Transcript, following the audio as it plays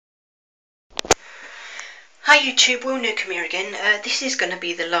Hi YouTube, Will Newcombe here again. This is going to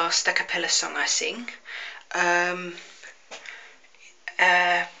be the last a cappella song I sing.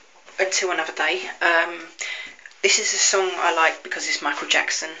 Until another day. This is a song I like because it's Michael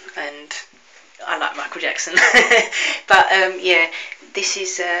Jackson and I like Michael Jackson. But yeah, this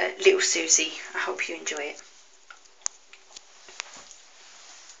is Little Suzie. I hope you enjoy it.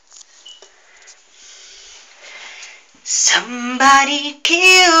 Somebody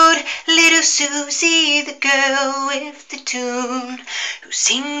killed Little Suzie, the girl with the tune, who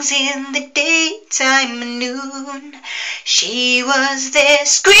sings in the daytime and noon. She was there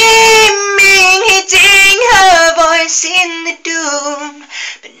screaming, hitting her voice in the doom,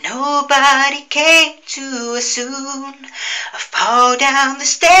 but nobody came to her soon. A fall down the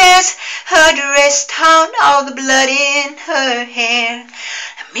stairs, her dress torn, all the blood in her hair.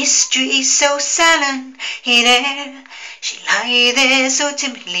 A mystery so silent in air. She lay there so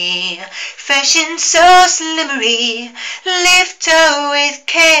timidly, fashion so slimmery, lift her with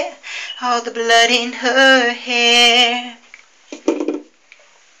care, all the blood in her hair.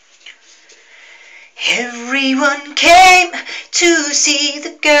 Everyone came to see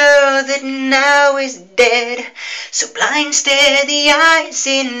the girl that now is dead, so blind stared the eyes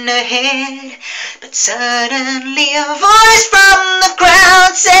in her head. But suddenly a voice from the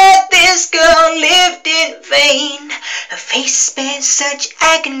crowd said this girl lived in vain. Her face bears such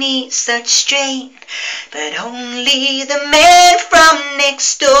agony, such strain, but only the man from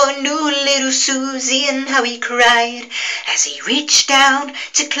next door knew Little Suzie and how he cried as he reached down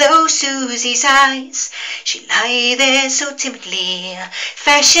to close Susie's eyes. She lay there so timidly,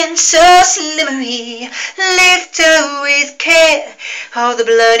 fashion so slimmery, lift her with care, all the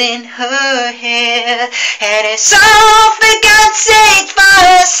blood in her hair. And it's all for God's sake, for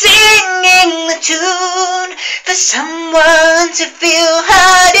her singing the tune, for someone to feel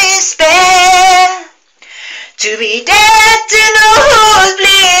her despair, to be dead, to know who's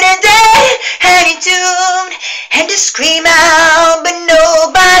bleeding dead and entombed, and to scream out but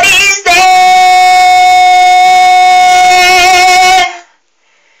nobody's there.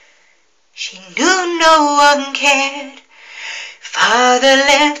 She knew no one cared. Father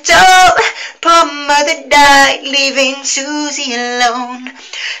left all, poor mother died, leaving Suzie alone.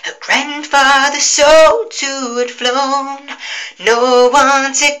 Her grandfather's soul too had flown. No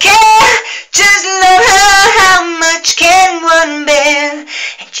one to care, just love her, how much can one bear?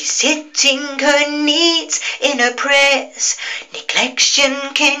 And she's hitting her needs in her prayers.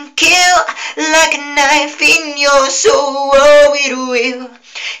 Neglection can kill like a knife in your soul, oh it will.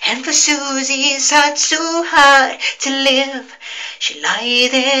 And for Susie's heart so hard to live, she lay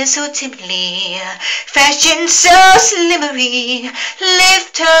there so timidly, fashion so slimmery,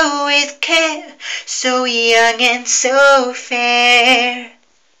 lift her with care, so young and so fair.